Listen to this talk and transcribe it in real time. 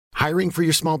Hiring for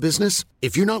your small business?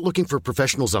 If you're not looking for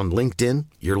professionals on LinkedIn,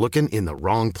 you're looking in the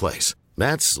wrong place.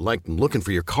 That's like looking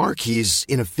for your car keys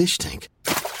in a fish tank.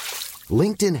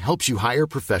 LinkedIn helps you hire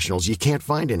professionals you can't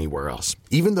find anywhere else,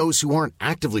 even those who aren't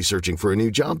actively searching for a new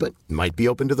job but might be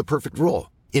open to the perfect role.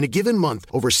 In a given month,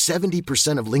 over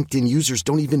 70% of LinkedIn users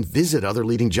don't even visit other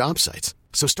leading job sites.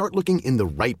 So start looking in the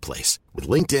right place. With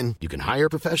LinkedIn, you can hire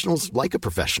professionals like a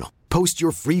professional. Post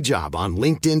your free job on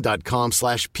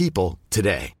linkedin.com/people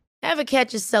today. Ever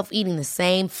catch yourself eating the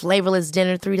same flavorless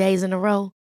dinner 3 days in a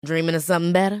row? Dreaming of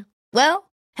something better?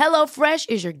 Well, HelloFresh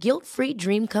is your guilt-free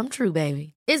dream come true,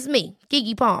 baby. It's me,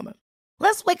 Keke Palmer.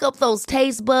 Let's wake up those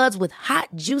taste buds with hot,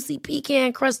 juicy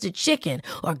pecan-crusted chicken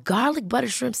or garlic butter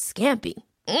shrimp scampi.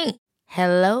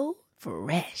 Hello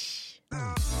Fresh.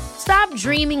 Stop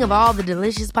dreaming of all the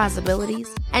delicious possibilities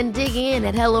and dig in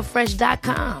at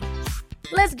HelloFresh.com.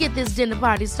 Let's get this dinner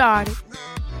party started.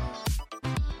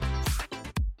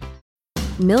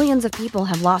 Millions of people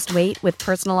have lost weight with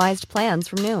personalized plans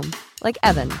from Noom. Like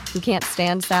Evan, who can't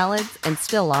stand salads and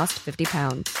still lost 50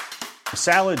 pounds.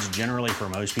 Salads generally for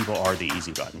most people are the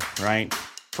easy button, right?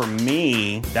 For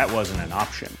me, that wasn't an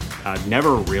option. I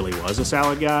never really was a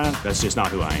salad guy. That's just not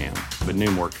who I am. But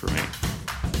Noom worked for me.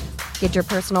 Get your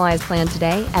personalized plan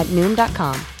today at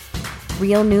Noom.com.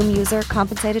 Real Noom user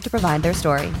compensated to provide their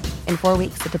story. In 4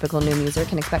 weeks, the typical Noom user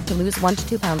can expect to lose 1 to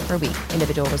 2 pounds per week.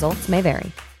 Individual results may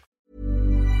vary.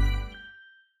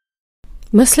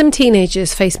 Muslim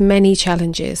teenagers face many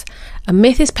challenges. A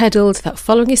myth is peddled that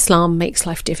following Islam makes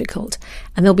life difficult,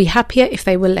 and they'll be happier if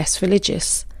they were less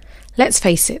religious. Let's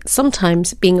face it,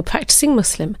 sometimes being a practicing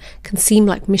Muslim can seem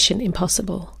like mission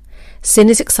impossible. Sin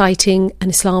is exciting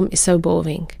and Islam is so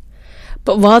boring.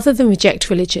 But rather than reject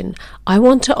religion, I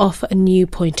want to offer a new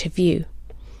point of view.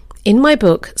 In my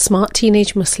book, Smart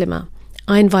Teenage Muslimah,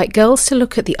 I invite girls to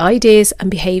look at the ideas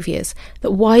and behaviours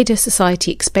that wider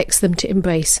society expects them to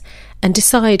embrace and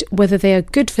decide whether they are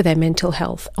good for their mental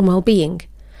health and well-being.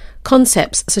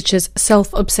 Concepts such as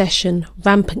self-obsession,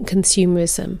 rampant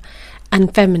consumerism,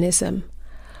 and feminism.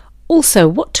 Also,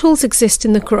 what tools exist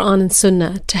in the Quran and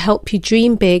Sunnah to help you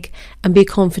dream big and be a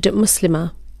confident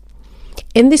Muslimah?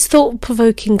 In this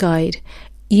thought-provoking guide,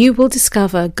 you will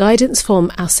discover guidance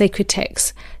from our sacred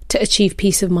texts to achieve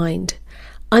peace of mind,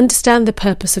 understand the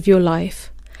purpose of your life,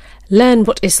 learn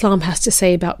what Islam has to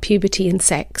say about puberty and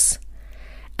sex,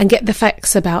 and get the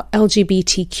facts about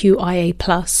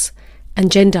LGBTQIA+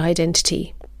 and gender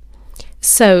identity.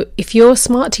 So, if you're a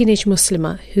smart teenage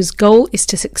Muslimah whose goal is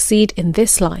to succeed in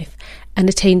this life and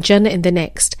attain Jannah in the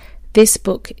next, this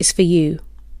book is for you.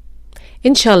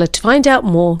 Inshallah, to find out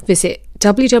more, visit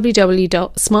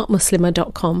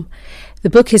www.smartmuslimah.com. The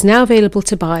book is now available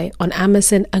to buy on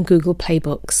Amazon and Google Play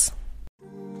Books.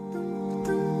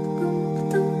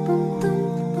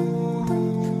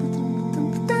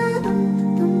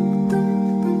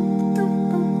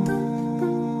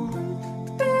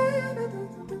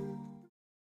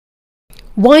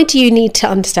 Why do you need to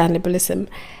understand liberalism?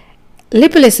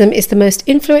 Liberalism is the most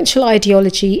influential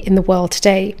ideology in the world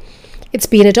today. It's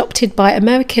been adopted by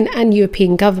American and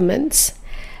European governments.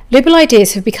 Liberal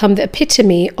ideas have become the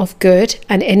epitome of good,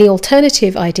 and any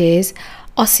alternative ideas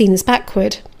are seen as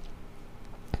backward.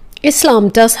 Islam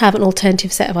does have an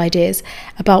alternative set of ideas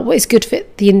about what is good for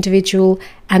the individual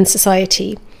and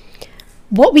society.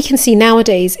 What we can see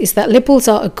nowadays is that liberals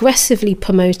are aggressively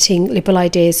promoting liberal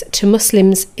ideas to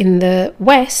Muslims in the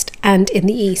West and in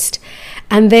the East,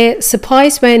 and they're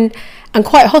surprised and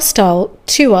quite hostile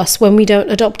to us when we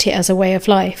don't adopt it as a way of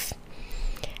life.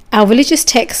 Our religious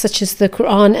texts such as the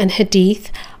Quran and Hadith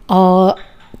are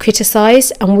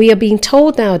criticised, and we are being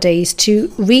told nowadays to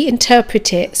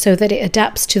reinterpret it so that it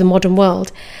adapts to the modern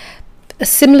world.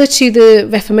 Similar to the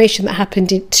Reformation that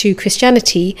happened to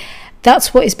Christianity,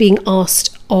 that's what is being asked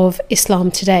of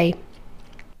Islam today.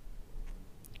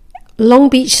 Long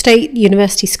Beach State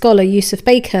University scholar Yusuf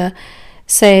Baker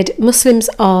said Muslims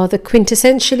are the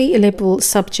quintessentially illiberal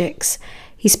subjects.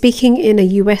 He's speaking in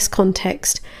a US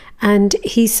context, and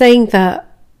he's saying that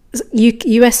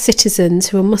US citizens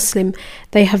who are Muslim,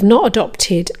 they have not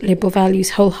adopted liberal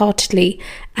values wholeheartedly,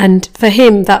 and for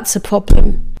him that's a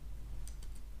problem.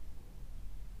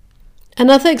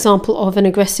 Another example of an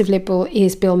aggressive liberal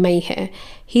is Bill Maher.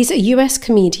 He's a US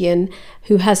comedian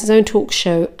who has his own talk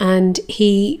show, and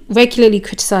he regularly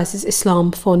criticises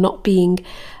Islam for not being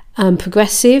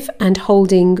progressive and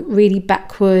holding really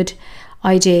backward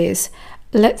ideas.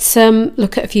 Let's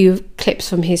look at a few clips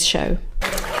from his show.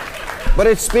 But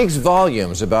it speaks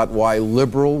volumes about why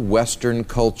liberal Western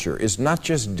culture is not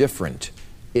just different,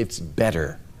 it's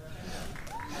better.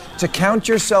 To count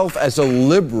yourself as a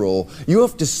liberal, you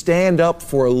have to stand up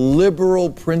for liberal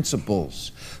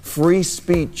principles, free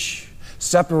speech,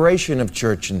 separation of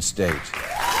church and state.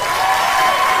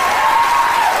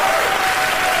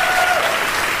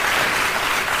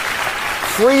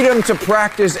 Freedom to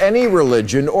practice any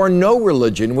religion or no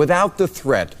religion without the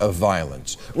threat of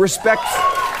violence. Respect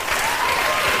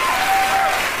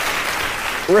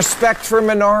for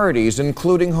minorities,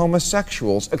 including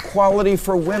homosexuals. Equality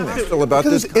for women. Still about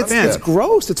this concept. It's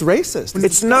gross. It's racist.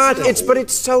 It's not. But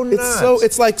it's so nuts.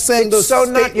 It's like saying those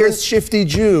stateless, shifty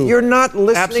Jew. You're not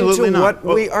listening to what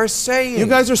we are saying. You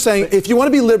guys are saying if you want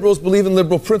to be liberals, believe in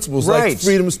liberal principles like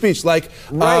freedom of speech, like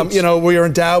we are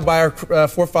endowed by our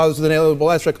forefathers with an inalienable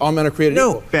rights, like all men are created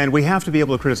equal. Ben, we have to be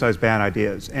able to criticize bad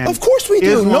ideas. And of course we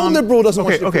do. No liberal doesn't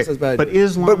want to criticize bad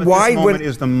ideas. But Islam at this moment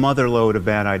is the mother lode of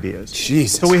bad ideas.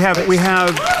 Jesus. So we have that's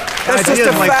ideas just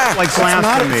a fact. like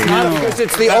blasphemy. Because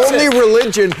it's the only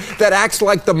religion that acts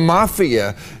like the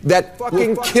mafia that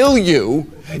fucking kill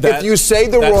you if you say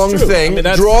the wrong thing,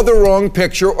 draw the wrong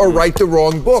picture, or write the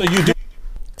wrong book.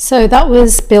 So that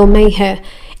was Bill Maher.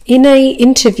 In an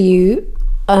interview,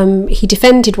 he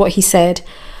defended what he said,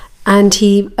 and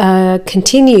he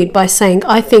continued by saying,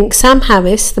 I think Sam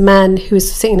Harris, the man who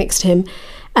was sitting next to him,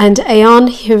 and Ayaan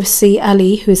Hirsi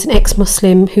Ali, who's an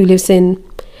ex-Muslim who lives in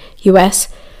US,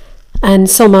 and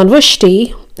Salman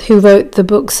Rushdie, who wrote the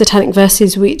book Satanic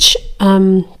Verses, which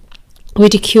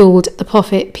ridiculed the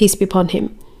Prophet, peace be upon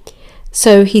him.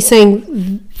 So he's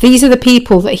saying these are the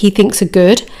people that he thinks are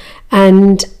good,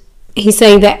 and he's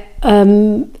saying that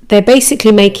they're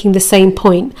basically making the same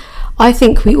point. I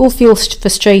think we all feel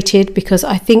frustrated because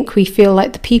I think we feel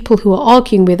like the people who are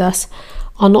arguing with us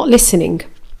are not listening.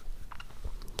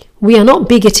 We are not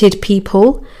bigoted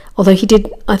people, although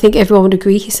I think everyone would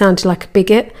agree he sounded like a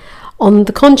bigot. On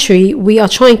the contrary, we are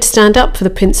trying to stand up for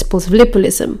the principles of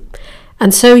liberalism.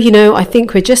 And so, I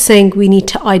think we're just saying we need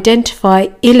to identify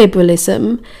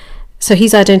illiberalism. So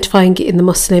he's identifying it in the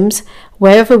Muslims,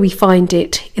 wherever we find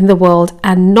it in the world,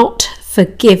 and not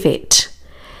forgive it.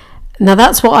 Now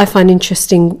that's what I find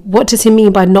interesting. What does he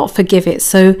mean by not forgive it?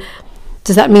 So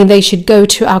does that mean they should go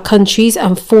to our countries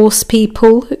and force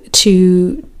people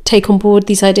to take on board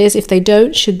these ideas? If they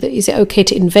don't, is it okay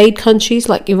to invade countries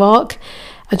like Iraq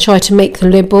and try to make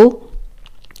them liberal?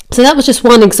 So that was just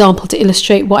one example to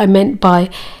illustrate what I meant by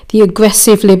the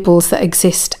aggressive liberals that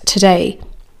exist today.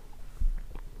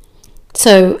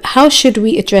 So how should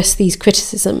we address these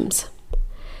criticisms?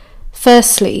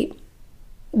 Firstly,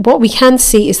 what we can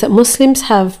see is that Muslims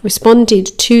have responded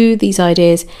to these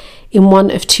ideas in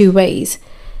one of two ways.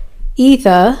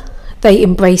 Either they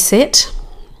embrace it.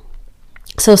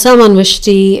 So Salman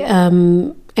Rushdie,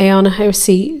 Ayaan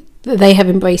Hirsi, they have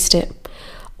embraced it.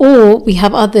 Or we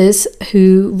have others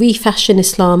who refashion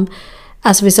Islam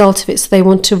as a result of it. So they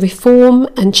want to reform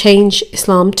and change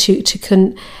Islam to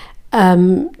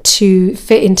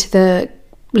fit into the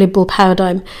liberal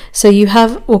paradigm. So you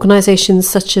have organisations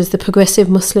such as the Progressive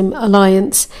Muslim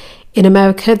Alliance in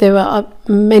America. There are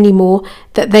many more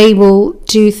that they will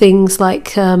do things like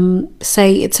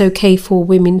say it's okay for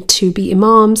women to be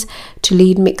imams, to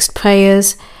lead mixed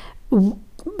prayers.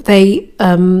 They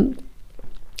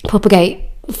propagate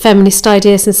feminist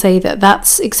ideas and say that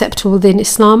that's acceptable within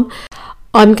Islam.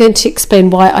 I'm going to explain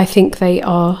why I think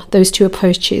those two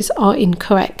approaches are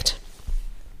incorrect.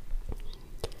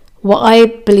 What I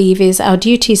believe is our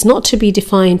duty is not to be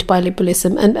defined by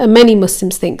liberalism, and many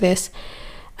Muslims think this,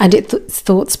 and its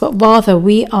thoughts, but rather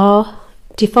we are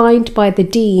defined by the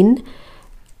deen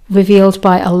revealed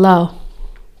by Allah.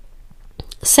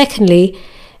 Secondly,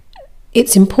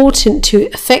 it's important to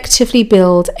effectively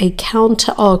build a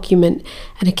counter-argument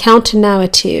and a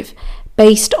counter-narrative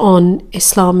based on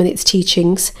Islam and its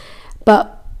teachings.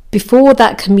 But before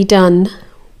that can be done,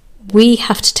 we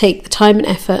have to take the time and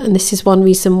effort, and this is one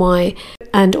reason why,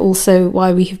 and also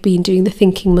why we have been doing the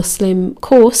Thinking Muslim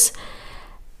course,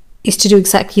 is to do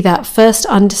exactly that. First,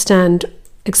 understand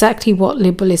exactly what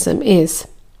liberalism is.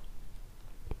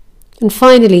 And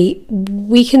finally,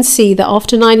 we can see that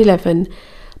after 9/11,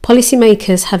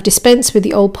 policymakers have dispensed with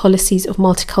the old policies of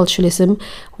multiculturalism,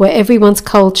 where everyone's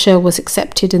culture was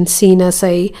accepted and seen as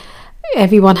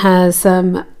everyone has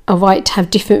a right to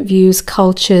have different views,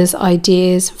 cultures,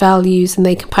 ideas, values, and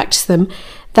they can practice them.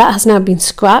 That has now been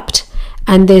scrapped,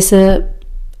 and there's a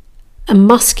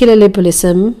muscular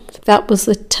liberalism. That was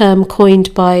the term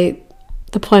coined by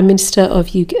the ex-Prime Minister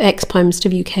of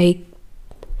UK,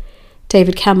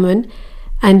 David Cameron.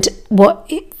 And what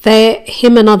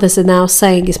him and others are now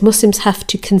saying is Muslims have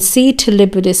to concede to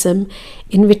liberalism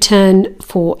in return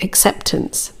for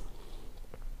acceptance.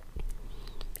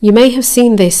 You may have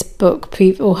seen this book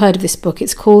or heard of this book.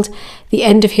 It's called The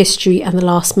End of History and the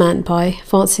Last Man by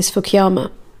Francis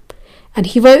Fukuyama. And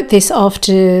he wrote this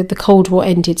after the Cold War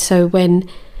ended, so when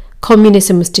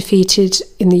communism was defeated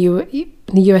in the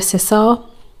USSR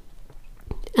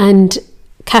and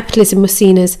capitalism was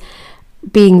seen as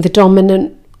being the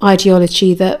dominant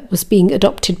ideology that was being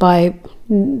adopted by,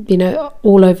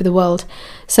 all over the world.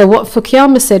 So what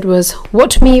Fukuyama said was,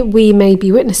 what we may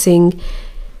be witnessing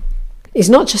is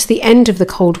not just the end of the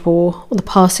Cold War or the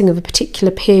passing of a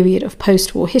particular period of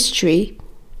post-war history,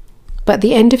 but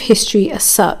the end of history as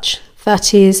such,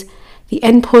 that is, the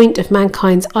endpoint of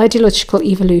mankind's ideological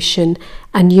evolution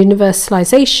and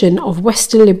universalization of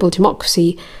Western liberal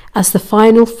democracy as the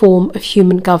final form of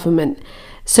human government.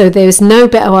 So there is no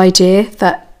better idea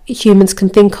that humans can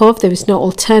think of. There is no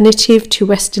alternative to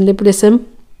Western liberalism.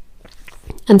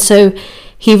 And so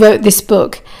he wrote this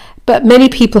book. But many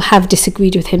people have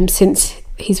disagreed with him since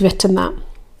he's written that.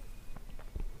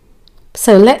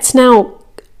 So let's now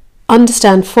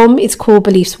understand from its core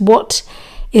beliefs, what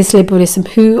is liberalism?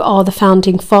 Who are the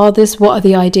founding fathers? What are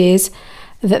the ideas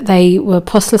that they were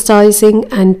proselytizing?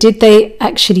 And did they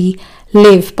actually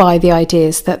live by the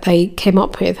ideas that they came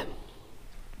up with?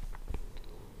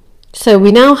 So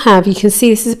we now have, you can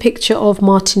see this is a picture of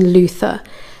Martin Luther.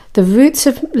 The roots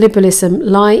of liberalism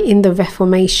lie in the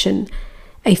Reformation,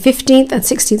 a 15th and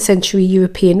 16th century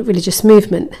European religious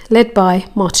movement led by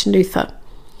Martin Luther.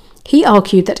 He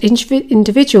argued that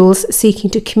individuals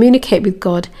seeking to communicate with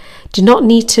God did not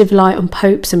need to rely on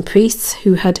popes and priests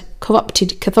who had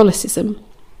corrupted Catholicism.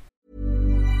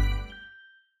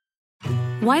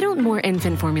 Why don't more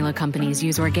infant formula companies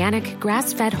use organic,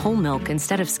 grass-fed whole milk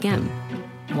instead of skim?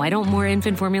 Why don't more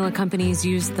infant formula companies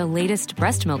use the latest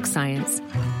breast milk science?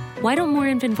 Why don't more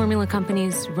infant formula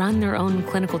companies run their own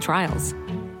clinical trials?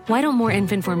 Why don't more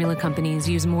infant formula companies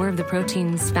use more of the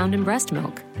proteins found in breast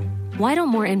milk? Why don't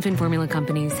more infant formula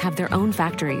companies have their own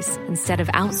factories instead of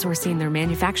outsourcing their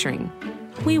manufacturing?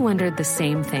 We wondered the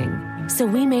same thing. So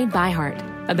we made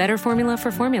ByHeart, a better formula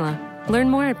for formula. Learn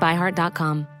more at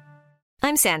byheart.com.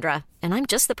 I'm Sandra, and I'm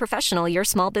just the professional your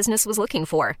small business was looking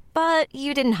for. But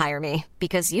you didn't hire me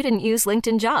because you didn't use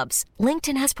LinkedIn Jobs.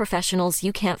 LinkedIn has professionals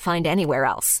you can't find anywhere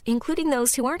else, including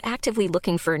those who aren't actively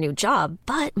looking for a new job,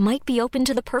 but might be open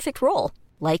to the perfect role,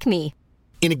 like me.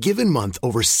 In a given month,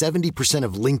 over 70%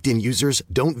 of LinkedIn users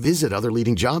don't visit other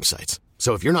leading job sites.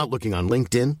 So if you're not looking on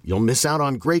LinkedIn, you'll miss out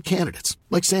on great candidates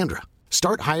like Sandra.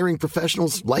 Start hiring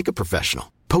professionals like a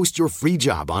professional. Post your free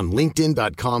job on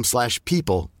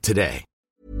linkedin.com/people today.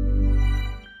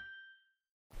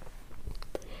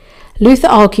 Luther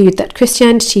argued that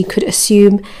Christianity could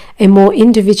assume a more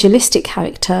individualistic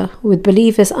character, with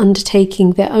believers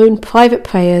undertaking their own private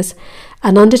prayers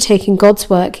and undertaking God's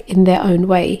work in their own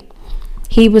way.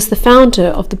 He was the founder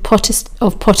of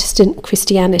Protestant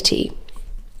Christianity.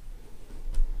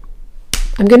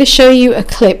 I'm going to show you a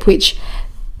clip which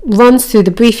runs through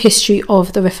the brief history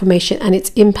of the Reformation and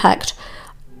its impact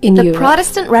in Europe. The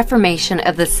Protestant Reformation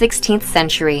of the 16th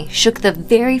century shook the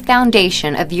very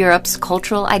foundation of Europe's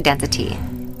cultural identity.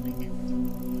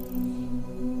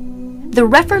 The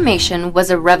Reformation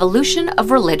was a revolution of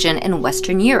religion in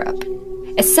Western Europe.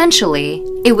 Essentially,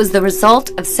 it was the result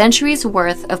of centuries'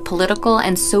 worth of political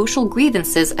and social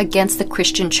grievances against the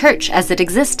Christian church as it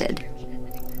existed.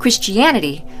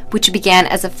 Christianity, which began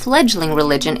as a fledgling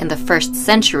religion in the 1st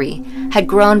century, had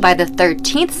grown by the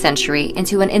 13th century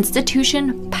into an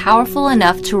institution powerful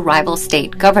enough to rival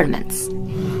state governments.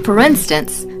 For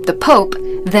instance, the Pope,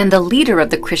 then the leader of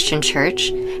the Christian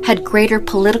church, had greater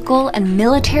political and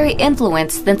military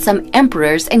influence than some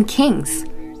emperors and kings.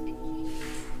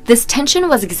 This tension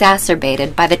was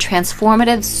exacerbated by the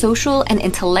transformative social and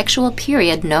intellectual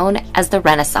period known as the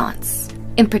Renaissance.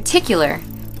 In particular,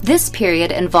 this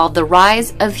period involved the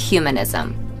rise of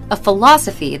humanism, a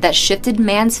philosophy that shifted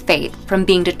man's fate from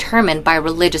being determined by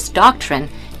religious doctrine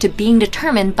to being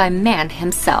determined by man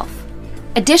himself.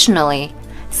 Additionally,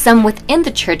 some within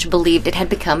the church believed it had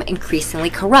become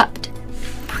increasingly corrupt.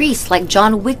 Priests like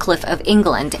John Wycliffe of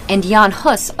England and Jan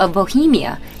Hus of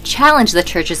Bohemia challenged the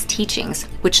church's teachings,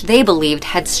 which they believed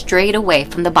had strayed away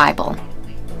from the Bible.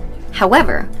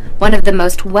 However, one of the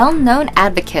most well-known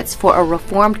advocates for a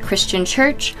reformed Christian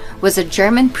church was a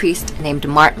German priest named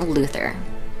Martin Luther.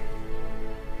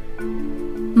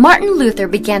 Martin Luther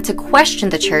began to question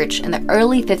the church in the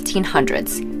early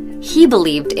 1500s. He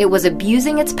believed it was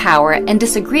abusing its power and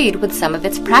disagreed with some of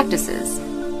its practices.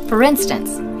 For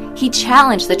instance, he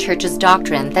challenged the church's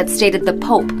doctrine that stated the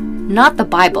Pope, not the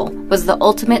Bible, was the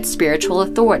ultimate spiritual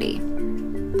authority.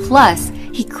 Plus,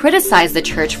 he criticized the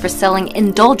church for selling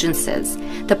indulgences,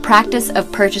 the practice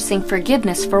of purchasing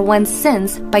forgiveness for one's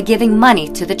sins by giving money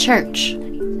to the church.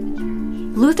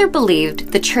 Luther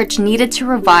believed the church needed to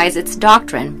revise its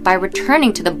doctrine by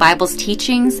returning to the Bible's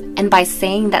teachings and by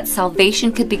saying that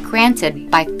salvation could be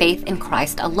granted by faith in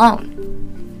Christ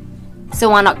alone.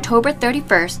 So on October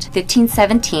 31st,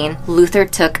 1517, Luther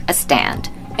took a stand.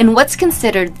 In what's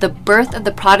considered the birth of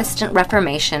the Protestant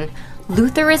Reformation,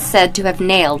 Luther is said to have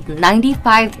nailed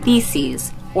 95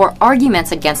 theses, or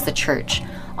arguments against the church,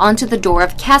 onto the door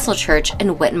of Castle Church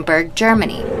in Wittenberg,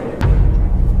 Germany.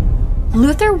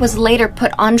 Luther was later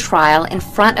put on trial in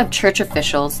front of church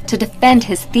officials to defend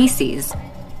his theses,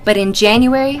 but in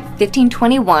January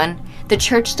 1521, the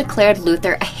church declared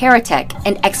Luther a heretic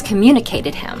and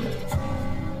excommunicated him.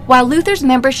 While Luther's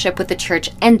membership with the church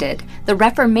ended, the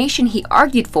Reformation he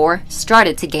argued for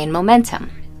started to gain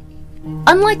momentum.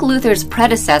 Unlike Luther's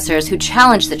predecessors who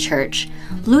challenged the church,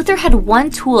 Luther had one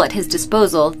tool at his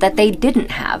disposal that they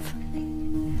didn't have: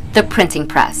 the printing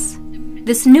press.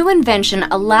 This new invention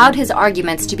allowed his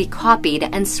arguments to be copied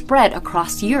and spread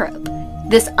across Europe.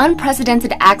 This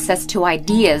unprecedented access to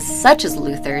ideas such as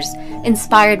Luther's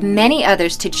inspired many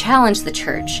others to challenge the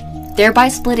church, thereby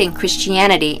splitting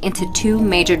Christianity into two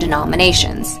major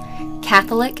denominations,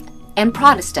 Catholic and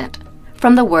Protestant,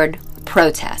 from the word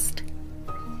protest.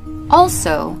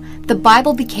 Also, the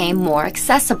Bible became more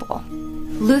accessible.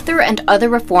 Luther and other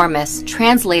reformists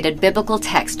translated biblical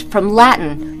text from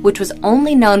Latin, which was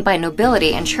only known by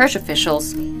nobility and church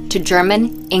officials, to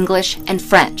German, English, and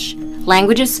French,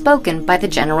 languages spoken by the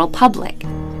general public.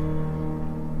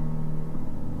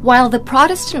 While the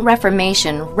Protestant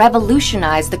Reformation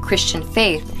revolutionized the Christian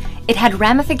faith, it had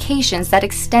ramifications that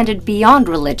extended beyond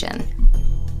religion.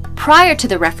 Prior to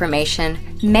the Reformation,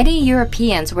 many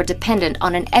Europeans were dependent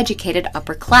on an educated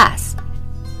upper class.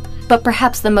 But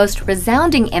perhaps the most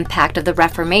resounding impact of the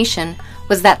Reformation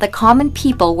was that the common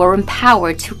people were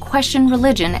empowered to question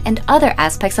religion and other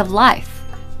aspects of life.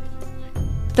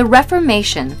 The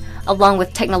Reformation, along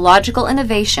with technological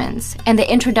innovations and the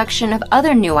introduction of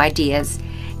other new ideas,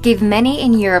 gave many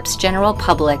in Europe's general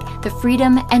public the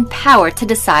freedom and power to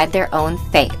decide their own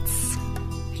fates.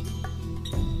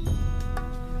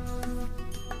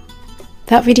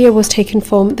 That video was taken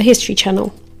from the History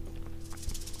Channel.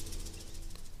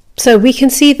 So we can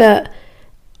see that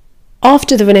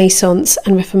after the Renaissance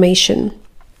and Reformation,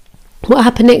 what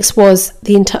happened next was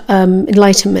the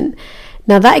Enlightenment.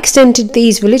 Now that extended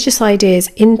these religious ideas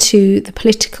into the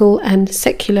political and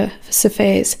secular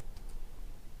affairs.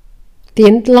 The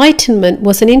Enlightenment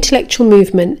was an intellectual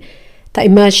movement that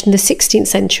emerged in the 16th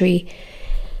century.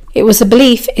 It was a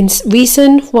belief in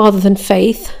reason rather than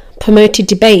faith, promoted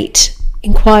debate,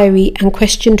 inquiry, and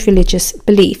questioned religious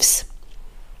beliefs.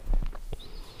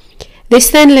 This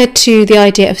then led to the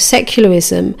idea of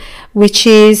secularism, which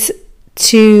is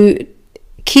to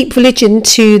keep religion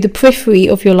to the periphery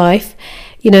of your life.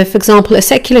 You know, for example, a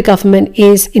secular government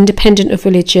is independent of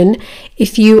religion.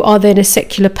 If you are then a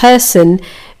secular person,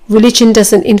 religion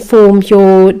doesn't inform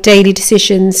your daily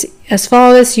decisions. As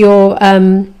far as your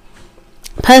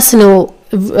personal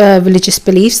religious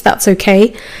beliefs, that's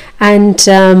okay. And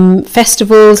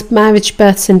festivals, marriage,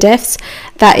 births and deaths,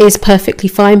 that is perfectly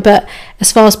fine. But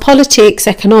as far as politics,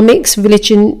 economics,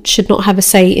 religion should not have a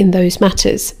say in those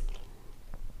matters.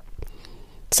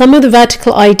 Some of the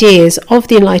radical ideas of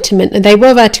the Enlightenment, and they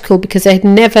were radical because they had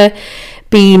never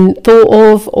been thought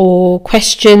of or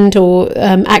questioned or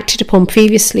acted upon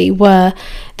previously, were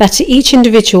that each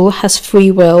individual has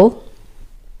free will.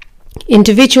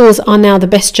 Individuals are now the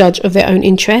best judge of their own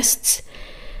interests.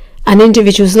 An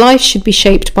individual's life should be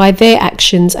shaped by their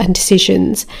actions and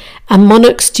decisions, and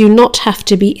monarchs do not have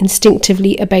to be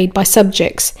instinctively obeyed by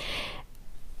subjects.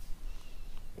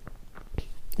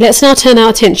 Let's now turn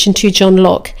our attention to John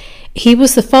Locke. He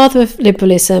was the father of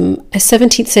liberalism, a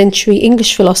 17th century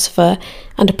English philosopher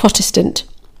and a Protestant.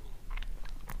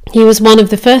 He was one of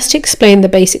the first to explain the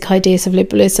basic ideas of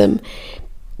liberalism.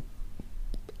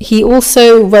 He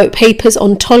also wrote papers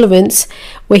on tolerance,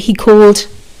 where he called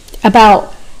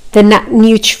about the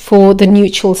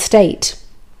neutral state.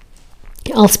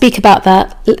 I'll speak about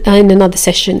that in another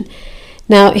session.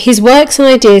 Now, his works and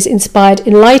ideas inspired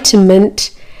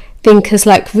Enlightenment thinkers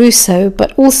like Rousseau,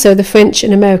 but also the French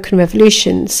and American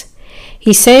revolutions.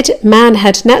 He said man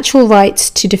had natural rights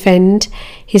to defend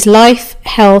his life,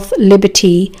 health,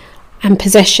 liberty, and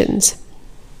possessions.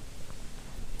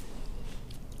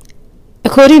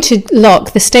 According to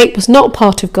Locke, the state was not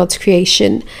part of God's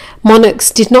creation. Monarchs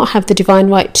did not have the divine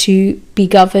right to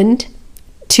govern,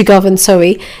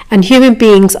 and human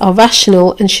beings are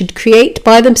rational and should create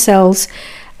by themselves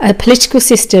a political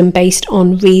system based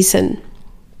on reason.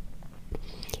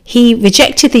 He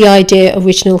rejected the idea of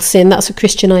original sin, that's a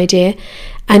Christian idea,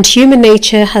 and human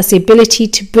nature has the ability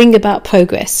to bring about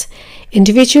progress.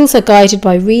 Individuals are guided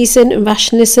by reason and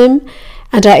rationalism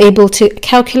and are able to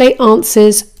calculate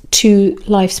answers to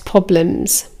life's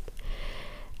problems.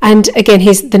 And again,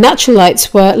 the natural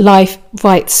rights were life,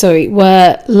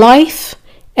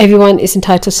 everyone is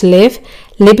entitled to live,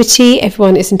 liberty,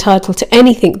 everyone is entitled to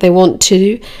anything they want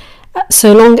to,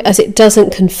 so long as it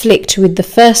doesn't conflict with the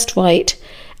first right,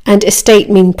 and estate,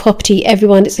 meaning property,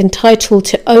 everyone is entitled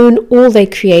to own all they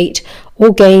create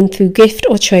or gain through gift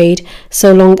or trade,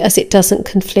 so long as it doesn't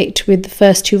conflict with the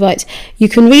first two rights. You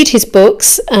can read his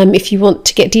books if you want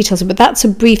to get details, but that's a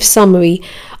brief summary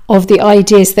of the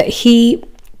ideas that he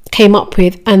came up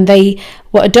with, and they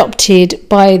were adopted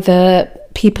by the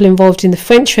people involved in the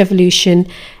French Revolution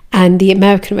and the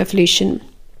American Revolution.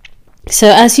 So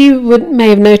as you may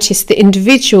have noticed, the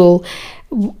individual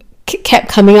kept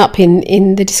coming up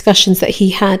in the discussions that he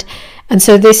had. And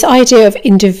so this idea of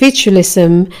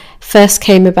individualism first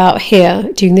came about here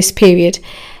during this period,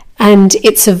 and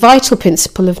it's a vital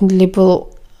principle of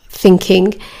liberal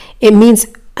thinking. It means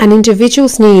an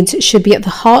individual's needs should be at the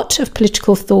heart of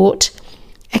political thought,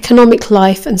 economic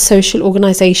life and social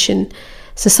organisation.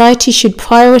 Society should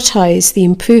prioritise the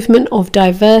improvement of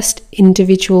diverse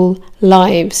individual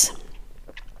lives.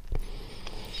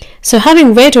 So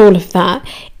having read all of that,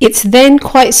 it's then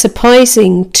quite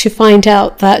surprising to find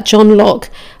out that John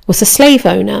Locke was a slave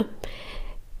owner.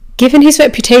 Given his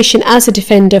reputation as a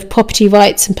defender of property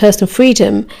rights and personal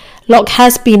freedom, Locke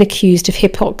has been accused of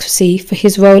hypocrisy for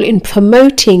his role in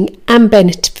promoting and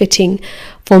benefiting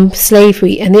from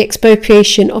slavery and the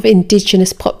expropriation of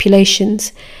indigenous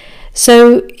populations.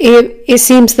 So it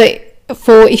seems that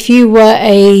if you were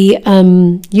a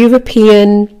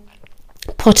European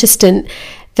Protestant,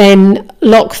 then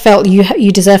Locke felt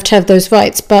you deserved to have those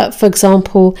rights. But for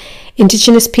example,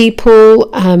 indigenous people,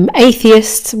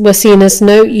 atheists were seen as,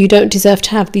 no, you don't deserve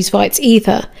to have these rights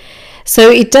either.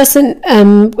 So it doesn't,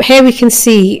 here we can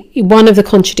see one of the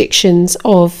contradictions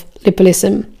of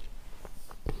liberalism.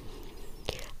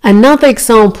 Another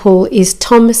example is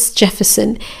Thomas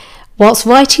Jefferson. Whilst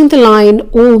writing the line,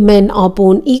 all men are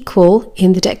born equal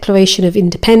in the Declaration of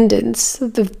Independence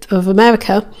of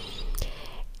America,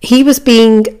 he was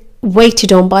being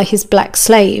waited on by his black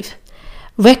slave.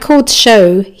 Records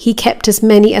show he kept as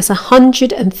many as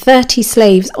 130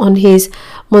 slaves on his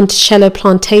Monticello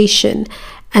plantation,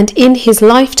 and in his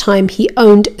lifetime he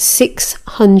owned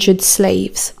 600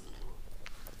 slaves.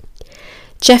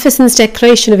 Jefferson's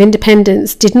Declaration of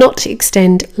Independence did not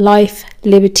extend life,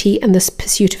 liberty, and the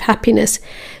pursuit of happiness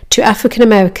to African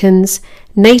Americans,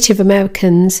 Native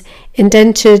Americans,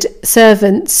 indentured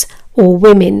servants, or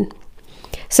women.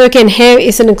 So again, here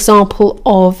is an example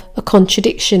of a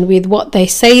contradiction with what they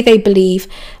say they believe,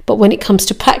 but when it comes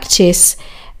to practice,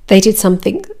 they did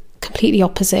something completely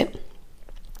opposite.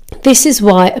 This is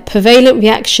why a prevalent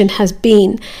reaction has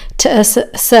been to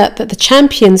assert that the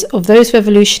champions of those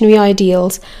revolutionary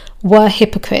ideals were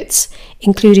hypocrites,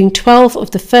 including 12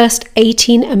 of the first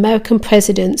 18 American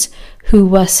presidents who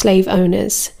were slave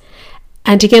owners.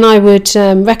 And again, I would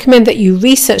recommend that you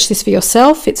research this for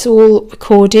yourself. It's all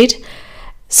recorded.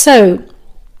 So,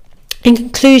 in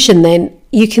conclusion then,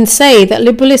 you can say that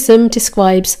liberalism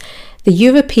describes the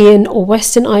European or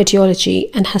Western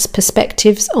ideology and has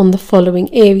perspectives on the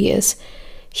following areas: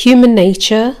 human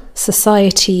nature,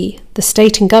 society, the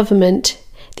state and government,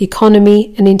 the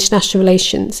economy, and international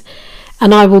relations.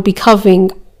 And I will be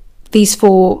covering these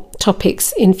 4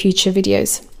 topics in future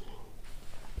videos.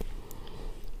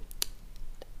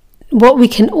 What we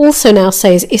can also now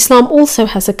say is Islam also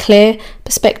has a clear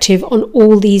perspective on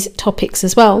all these topics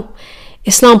as well.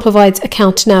 Islam provides a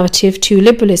counter-narrative to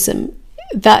liberalism.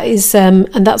 That is,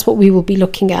 and that's what we will be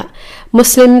looking at.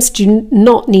 Muslims do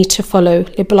not need to follow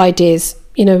liberal ideas,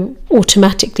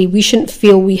 automatically. We shouldn't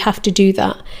feel we have to do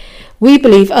that. We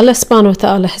believe Allah subhanahu wa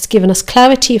ta'ala has given us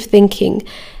clarity of thinking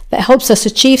that helps us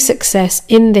achieve success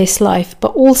in this life,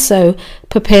 but also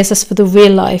prepares us for the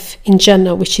real life in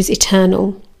Jannah, which is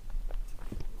eternal.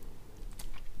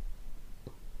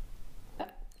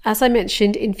 As I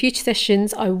mentioned, in future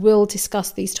sessions, I will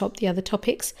discuss the other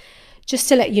topics. Just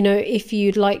to let you know, if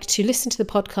you'd like to listen to the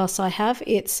podcasts I have,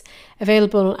 it's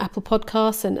available on Apple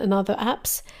Podcasts and other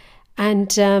apps.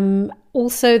 And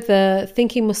also the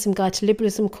Thinking Muslim Guide to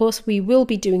Liberalism course, we will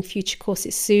be doing future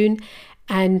courses soon.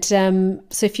 And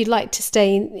so if you'd like to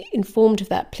stay informed of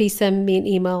that, please send me an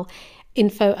email,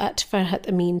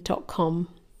 info@farhatamin.com.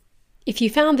 If you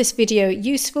found this video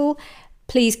useful,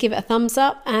 please give it a thumbs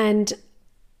up, and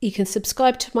You can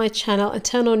subscribe to my channel and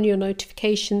turn on your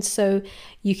notifications so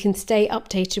you can stay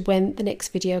updated when the next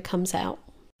video comes out.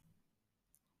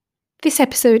 This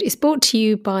episode is brought to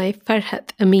you by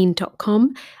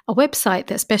farhatamin.com, a website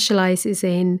that specialises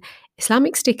in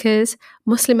Islamic stickers,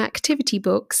 Muslim activity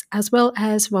books, as well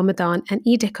as Ramadan and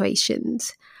Eid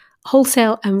decorations.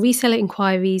 Wholesale and reseller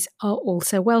inquiries are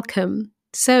also welcome.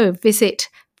 So visit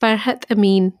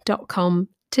farhatamin.com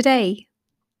today.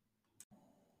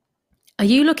 Are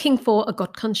you looking for a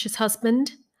God-conscious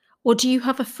husband? Or do you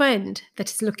have a friend that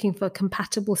is looking for a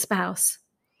compatible spouse?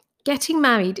 Getting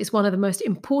married is one of the most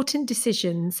important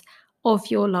decisions of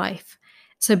your life.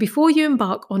 So before you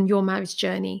embark on your marriage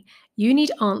journey, you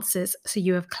need answers so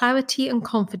you have clarity and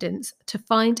confidence to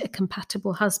find a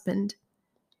compatible husband.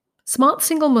 Smart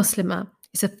Single Muslimah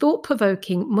is a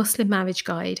thought-provoking Muslim marriage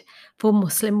guide for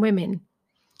Muslim women.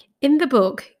 In the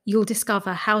book, you'll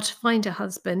discover how to find a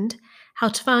husband, how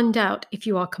to find out if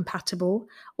you are compatible,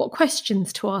 what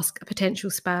questions to ask a potential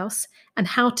spouse, and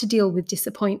how to deal with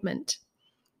disappointment.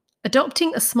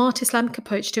 Adopting a smart Islamic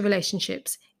approach to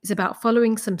relationships is about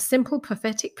following some simple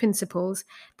prophetic principles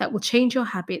that will change your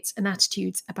habits and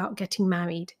attitudes about getting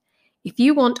married. If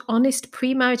you want honest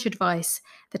pre-marriage advice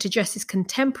that addresses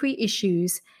contemporary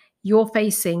issues you're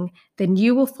facing, then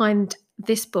you will find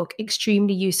this book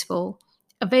extremely useful.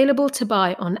 Available to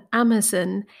buy on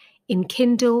Amazon in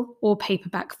Kindle or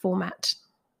paperback format.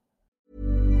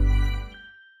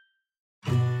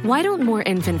 Why don't more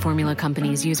infant formula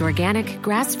companies use organic,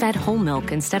 grass-fed whole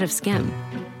milk instead of skim?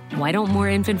 Why don't more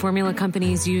infant formula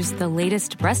companies use the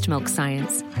latest breast milk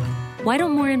science? Why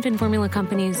don't more infant formula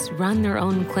companies run their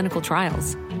own clinical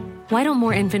trials? Why don't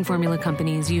more infant formula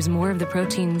companies use more of the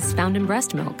proteins found in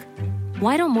breast milk?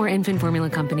 Why don't more infant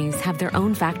formula companies have their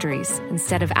own factories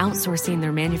instead of outsourcing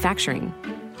their manufacturing?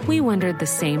 We wondered the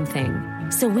same thing.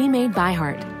 So we made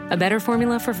ByHeart, a better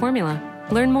formula for formula.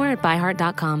 Learn more at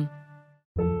byheart.com.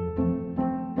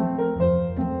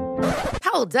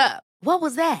 Hold up. What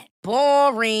was that?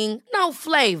 Boring. No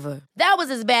flavor. That was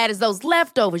as bad as those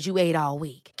leftovers you ate all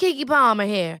week. Keke Palmer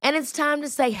here, and it's time to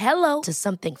say hello to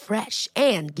something fresh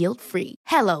and guilt-free.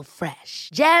 Hello Fresh.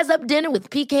 Jazz up dinner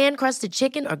with pecan-crusted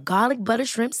chicken or garlic butter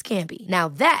shrimp scampi. Now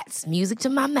that's music to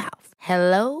my mouth.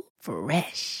 Hello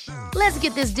Fresh. Let's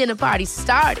get this dinner party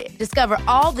started. Discover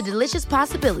all the delicious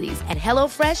possibilities at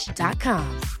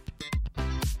hellofresh.com.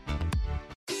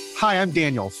 Hi, I'm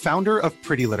Daniel, founder of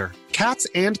Pretty Litter. Cats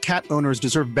and cat owners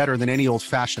deserve better than any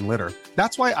old-fashioned litter.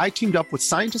 That's why I teamed up with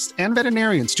scientists and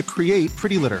veterinarians to create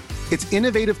Pretty Litter. Its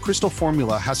innovative crystal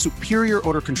formula has superior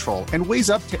odor control and weighs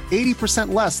up to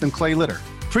 80% less than clay litter.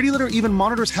 Pretty Litter even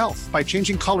monitors health by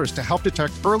changing colors to help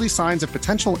detect early signs of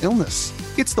potential illness.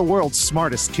 It's the world's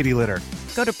smartest kitty litter.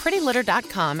 Go to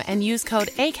prettylitter.com and use code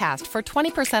ACAST for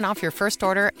 20% off your first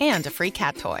order and a free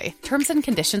cat toy. Terms and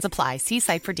conditions apply. See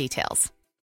site for details.